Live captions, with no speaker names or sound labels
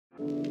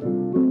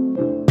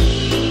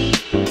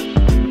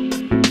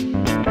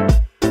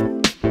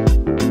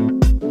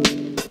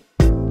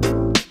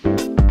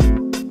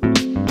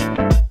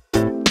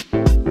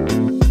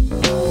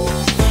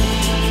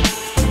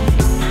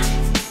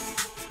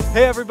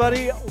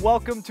everybody.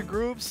 Welcome to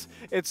Groups.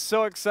 It's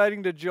so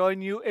exciting to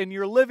join you in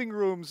your living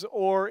rooms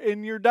or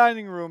in your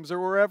dining rooms or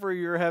wherever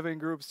you're having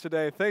groups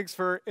today. Thanks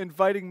for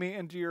inviting me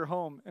into your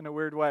home in a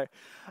weird way.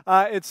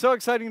 It's so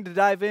exciting to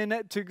dive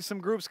into some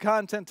Groups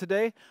content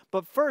today.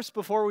 But first,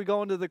 before we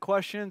go into the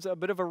questions, a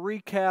bit of a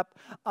recap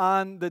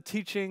on the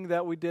teaching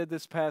that we did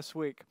this past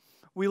week.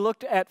 We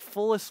looked at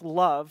fullest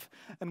love,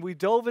 and we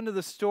dove into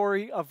the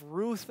story of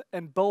Ruth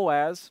and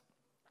Boaz,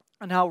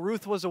 and how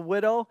Ruth was a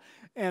widow,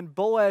 and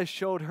Boaz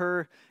showed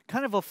her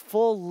kind of a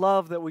full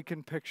love that we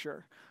can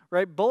picture,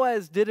 right?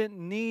 Boaz didn't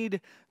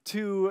need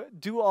to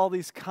do all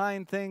these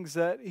kind things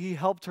that he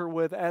helped her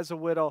with as a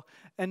widow,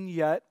 and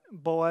yet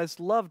Boaz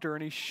loved her,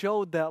 and he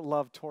showed that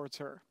love towards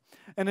her.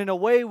 And in a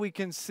way, we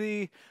can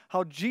see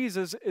how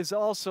Jesus is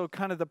also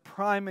kind of the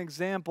prime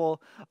example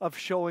of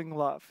showing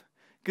love,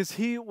 because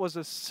he was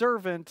a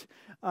servant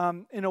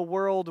in a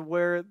world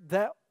where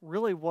that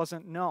really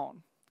wasn't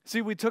known. See,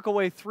 we took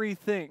away three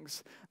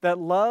things. That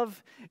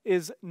love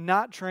is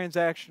not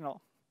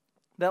transactional.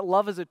 That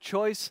love is a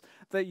choice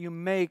that you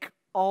make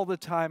all the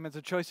time. It's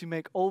a choice you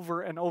make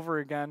over and over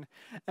again.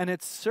 And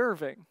it's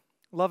serving.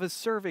 Love is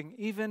serving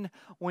even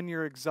when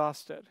you're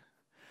exhausted.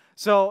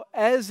 So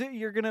as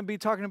you're going to be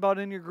talking about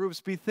in your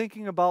groups, be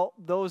thinking about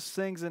those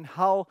things and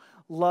how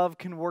love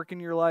can work in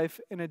your life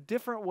in a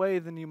different way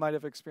than you might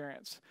have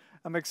experienced.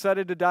 I'm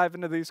excited to dive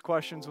into these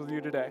questions with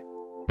you today.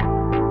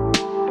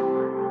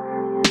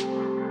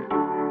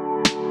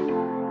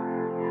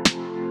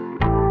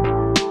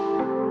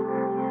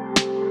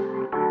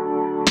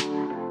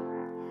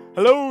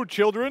 Hello,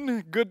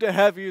 children. Good to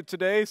have you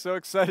today. So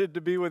excited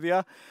to be with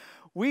you.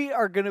 We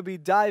are going to be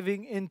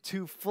diving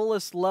into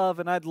fullest love,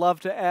 and I'd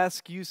love to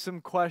ask you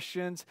some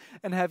questions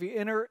and have you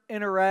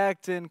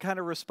interact and kind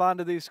of respond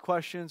to these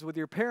questions with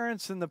your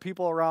parents and the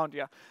people around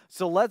you.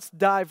 So let's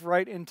dive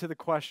right into the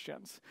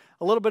questions.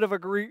 A little bit of a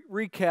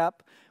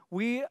recap.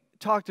 We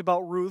talked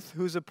about Ruth,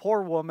 who's a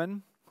poor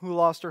woman who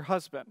lost her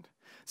husband.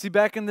 See,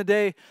 back in the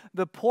day,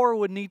 the poor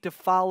would need to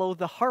follow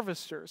the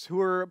harvesters, who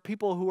were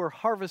people who were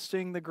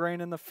harvesting the grain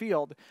in the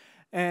field.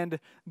 And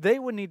they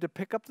would need to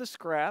pick up the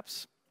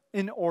scraps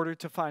in order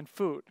to find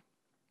food.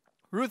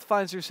 Ruth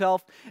finds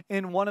herself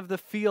in one of the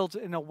fields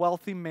in a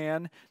wealthy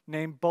man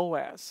named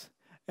Boaz.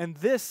 And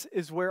this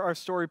is where our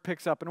story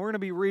picks up. And we're going to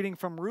be reading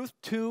from Ruth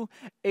 2,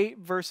 8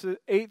 verses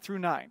 8 through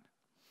 9.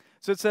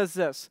 So it says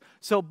this: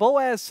 So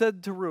Boaz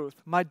said to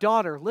Ruth, "My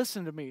daughter,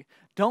 listen to me.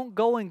 Don't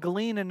go and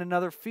glean in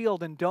another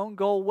field, and don't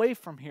go away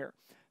from here.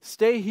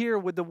 Stay here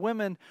with the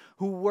women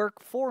who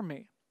work for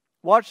me.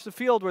 Watch the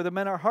field where the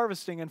men are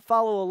harvesting, and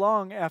follow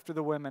along after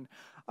the women.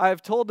 I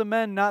have told the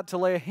men not to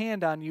lay a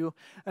hand on you,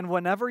 and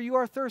whenever you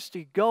are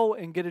thirsty, go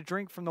and get a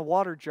drink from the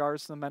water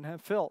jars the men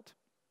have filled."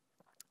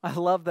 I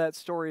love that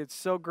story. It's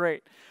so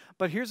great.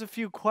 But here's a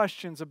few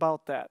questions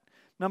about that.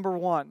 Number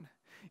one,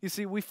 you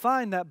see, we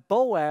find that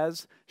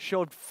Boaz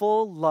showed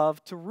full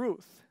love to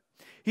Ruth.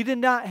 He did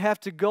not have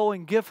to go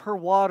and give her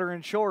water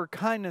and show her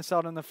kindness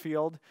out in the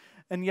field,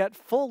 and yet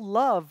full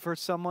love for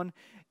someone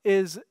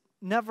is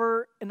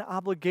never an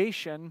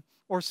obligation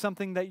or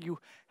something that you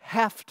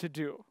have to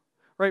do.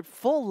 Right?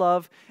 Full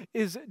love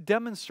is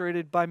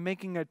demonstrated by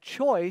making a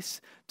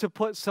choice to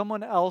put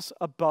someone else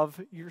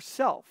above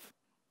yourself,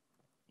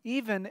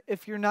 even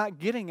if you're not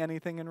getting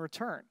anything in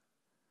return.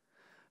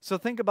 So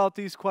think about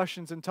these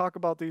questions and talk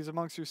about these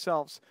amongst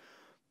yourselves.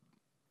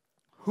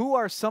 Who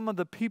are some of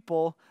the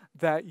people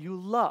that you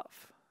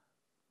love?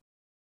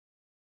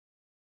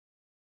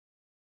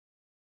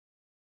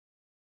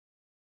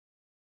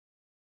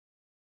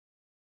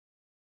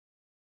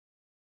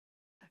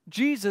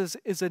 Jesus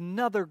is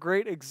another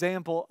great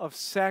example of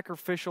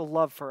sacrificial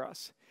love for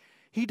us.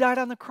 He died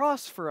on the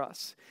cross for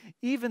us,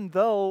 even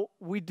though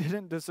we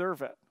didn't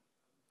deserve it.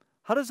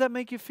 How does that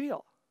make you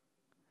feel?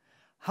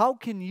 How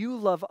can you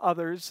love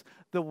others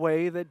the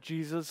way that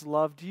Jesus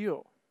loved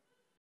you?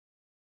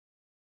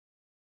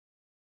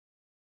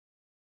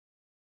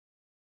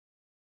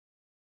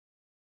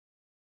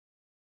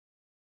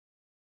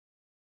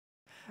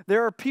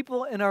 There are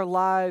people in our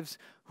lives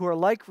who are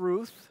like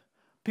Ruth,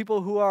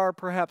 people who are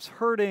perhaps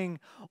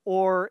hurting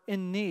or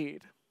in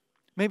need.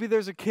 Maybe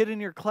there's a kid in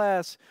your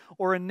class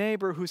or a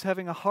neighbor who's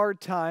having a hard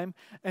time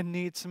and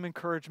needs some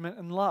encouragement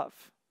and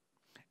love.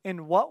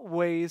 In what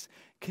ways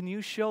can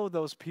you show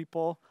those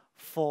people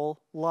full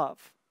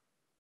love?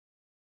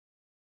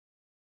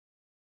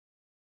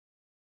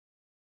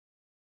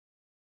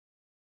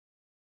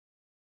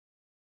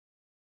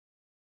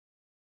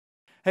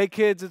 Hey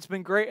kids, it's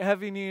been great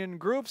having you in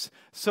groups.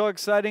 So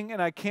exciting,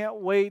 and I can't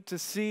wait to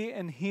see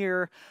and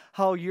hear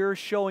how you're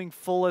showing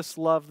fullest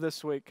love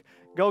this week.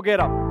 Go get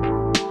them.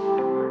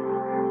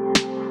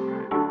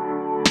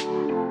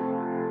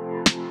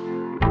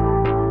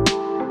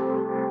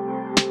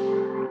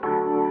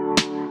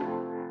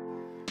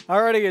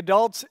 Alrighty,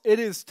 adults, it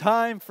is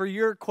time for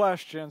your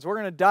questions. We're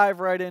going to dive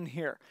right in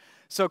here.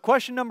 So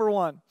question number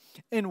one,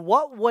 in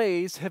what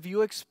ways have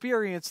you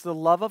experienced the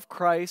love of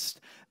Christ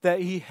that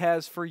He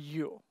has for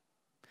you?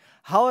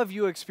 How have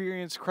you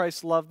experienced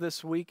Christ's love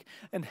this week?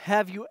 And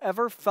have you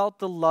ever felt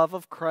the love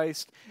of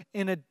Christ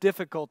in a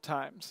difficult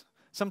times?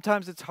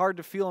 Sometimes it's hard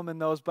to feel Him in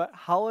those, but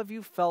how have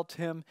you felt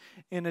Him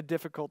in a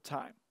difficult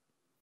time?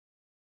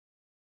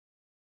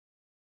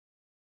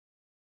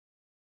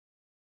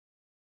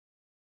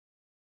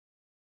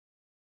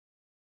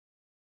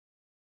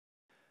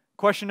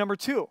 Question number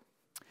 2.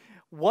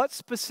 What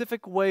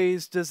specific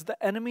ways does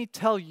the enemy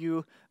tell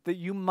you that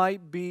you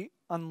might be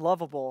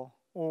unlovable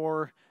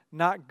or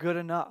not good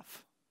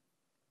enough?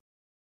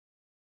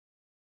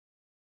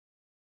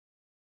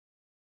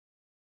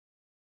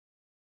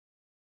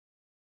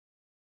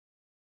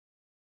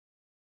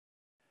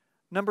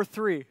 Number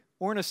 3,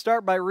 we're going to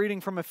start by reading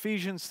from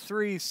Ephesians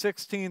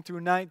 3:16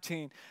 through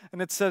 19,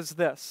 and it says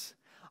this: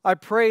 I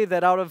pray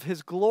that out of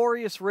His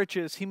glorious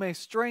riches He may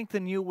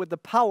strengthen you with the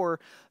power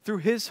through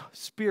His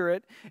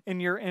Spirit in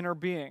your inner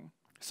being,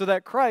 so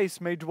that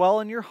Christ may dwell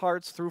in your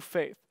hearts through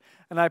faith.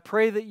 And I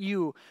pray that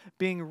you,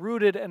 being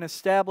rooted and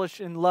established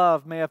in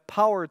love, may have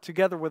power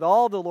together with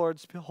all the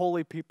Lord's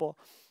holy people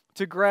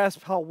to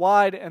grasp how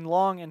wide and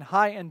long and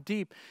high and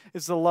deep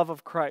is the love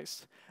of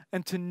Christ,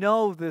 and to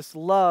know this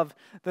love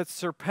that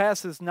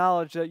surpasses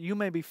knowledge, that you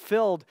may be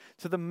filled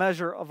to the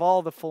measure of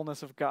all the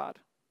fullness of God.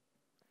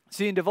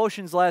 See, in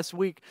devotions last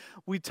week,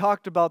 we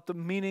talked about the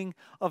meaning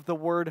of the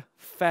word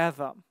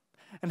fathom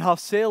and how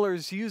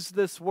sailors use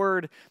this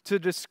word to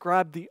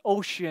describe the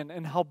ocean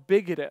and how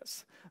big it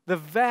is. The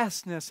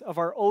vastness of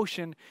our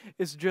ocean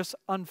is just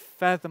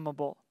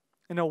unfathomable.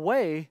 In a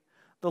way,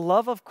 the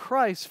love of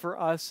Christ for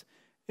us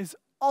is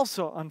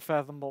also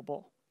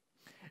unfathomable.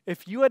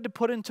 If you had to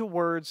put into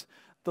words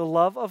the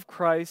love of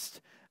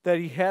Christ that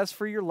He has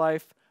for your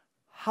life,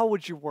 how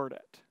would you word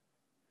it?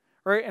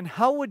 Right? And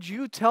how would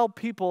you tell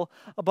people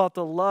about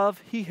the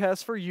love He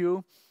has for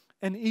you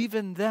and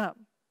even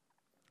them?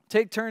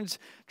 Take turns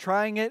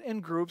trying it in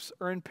groups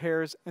or in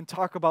pairs and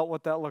talk about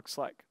what that looks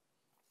like.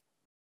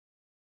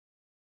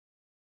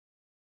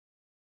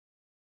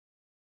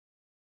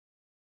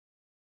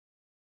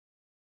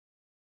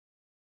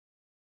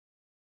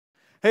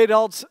 Hey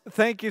adults,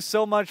 thank you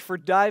so much for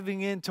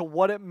diving into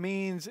what it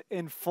means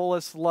in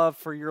fullest love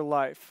for your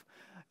life.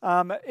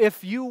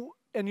 If you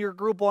and your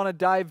group want to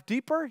dive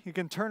deeper, you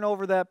can turn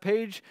over that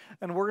page,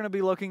 and we're going to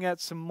be looking at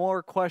some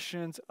more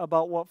questions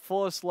about what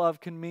fullest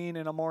love can mean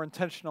in a more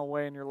intentional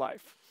way in your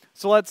life.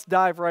 So let's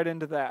dive right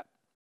into that.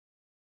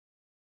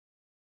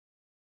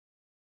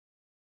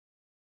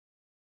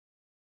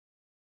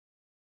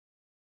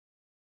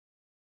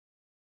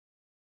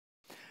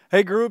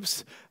 Hey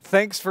groups,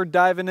 thanks for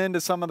diving into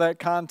some of that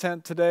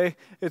content today.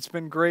 It's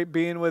been great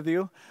being with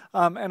you.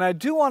 And I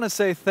do want to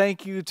say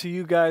thank you to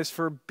you guys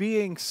for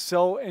being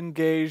so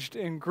engaged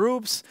in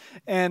groups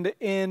and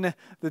in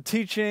the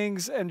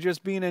teachings and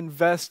just being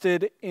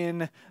invested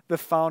in the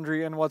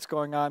Foundry and what's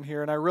going on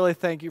here. And I really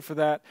thank you for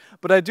that.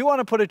 But I do want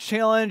to put a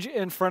challenge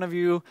in front of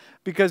you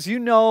because you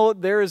know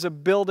there is a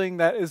building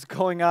that is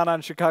going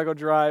on Chicago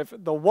Drive.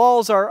 The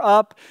walls are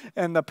up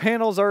and the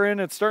panels are in.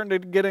 It's starting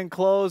to get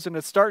enclosed and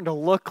it's starting to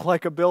look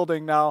like a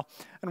building now.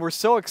 And we're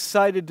so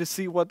excited to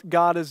see what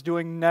God is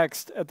doing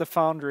next at the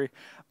Foundry.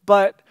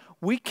 But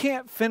we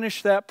can't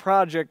finish that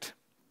project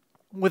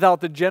without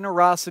the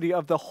generosity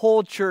of the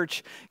whole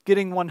church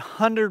getting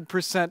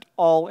 100%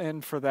 all in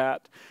for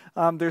that.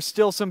 There's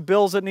still some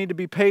bills that need to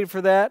be paid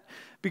for that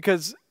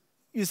because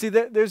you see,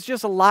 there's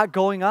just a lot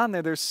going on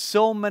there. There's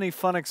so many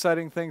fun,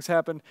 exciting things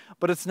happen,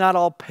 but it's not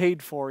all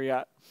paid for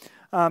yet.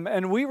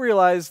 And we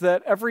realize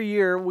that every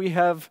year we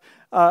have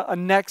a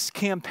next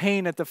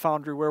campaign at the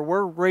Foundry where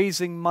we're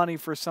raising money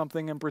for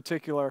something in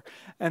particular.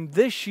 And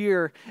this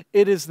year,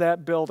 it is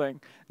that building.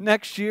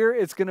 Next year,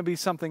 it's going to be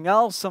something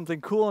else,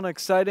 something cool and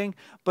exciting.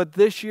 But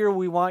this year,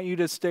 we want you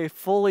to stay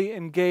fully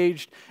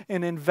engaged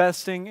in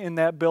investing in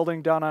that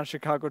building down on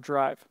Chicago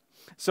Drive.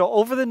 So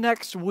over the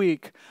next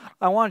week,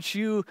 I want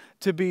you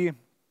to be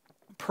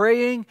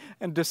praying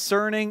and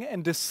discerning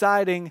and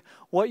deciding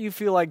what you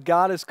feel like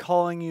God is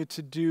calling you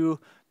to do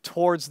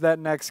towards that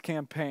next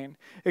campaign.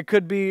 It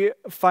could be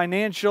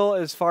financial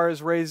as far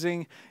as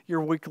raising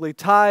your weekly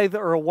tithe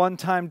or a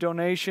one-time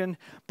donation,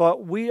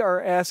 but we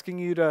are asking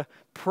you to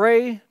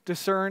pray,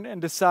 discern,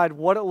 and decide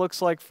what it looks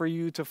like for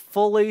you to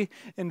fully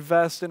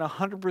invest and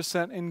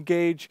 100%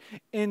 engage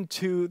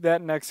into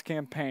that next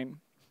campaign.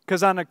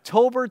 Because on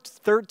October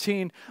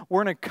 13,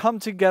 we're going to come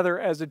together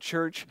as a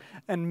church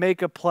and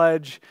make a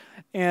pledge,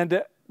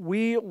 and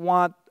we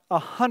want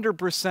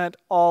 100%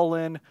 all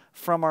in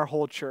from our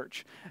whole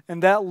church.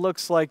 And that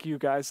looks like you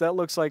guys. That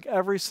looks like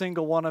every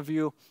single one of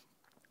you.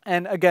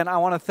 And again, I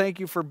want to thank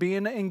you for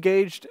being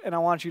engaged, and I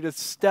want you to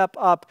step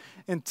up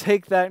and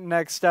take that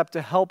next step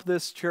to help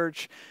this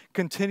church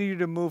continue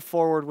to move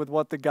forward with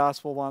what the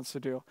gospel wants to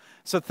do.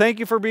 So thank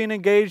you for being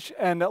engaged,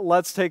 and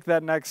let's take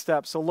that next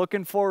step. So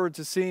looking forward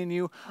to seeing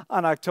you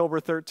on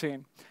October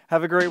 13.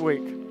 Have a great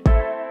week.